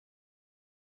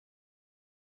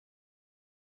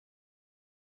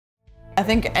I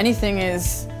think anything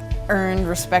is earned,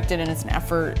 respected, and it's an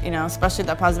effort, you know, especially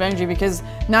that positive energy, because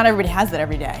not everybody has that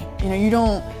every day. You know, you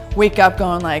don't wake up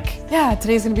going like, yeah,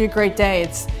 today's gonna be a great day.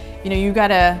 It's, you know, you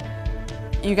gotta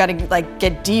like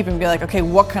get deep and be like, okay,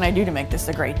 what can I do to make this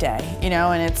a great day? You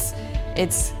know, and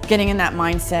it's getting in that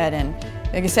mindset. And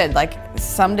like I said, like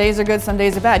some days are good, some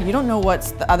days are bad. You don't know what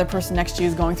the other person next to you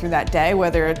is going through that day,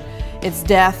 whether it's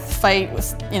death,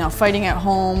 fighting at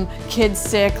home, kids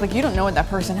sick. Like you don't know what that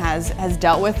person has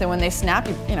dealt with, and when they snap,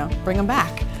 you know, bring them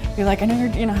back. You're like, I know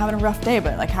you're having a rough day,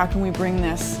 but like, how can we bring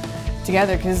this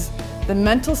together? Because the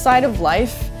mental side of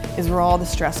life is where all the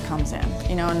stress comes in.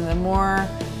 You know, and the more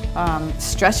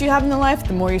stress you have in the life,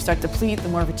 the more you start to deplete, the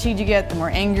more fatigued you get, the more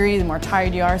angry, the more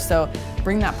tired you are. So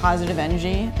bring that positive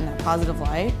energy and that positive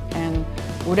light, and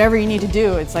whatever you need to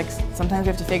do, it's like sometimes we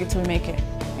have to fake it till we make it,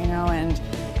 you know, and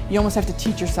you almost have to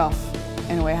teach yourself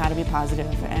in a way how to be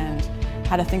positive and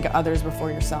how to think of others before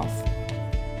yourself.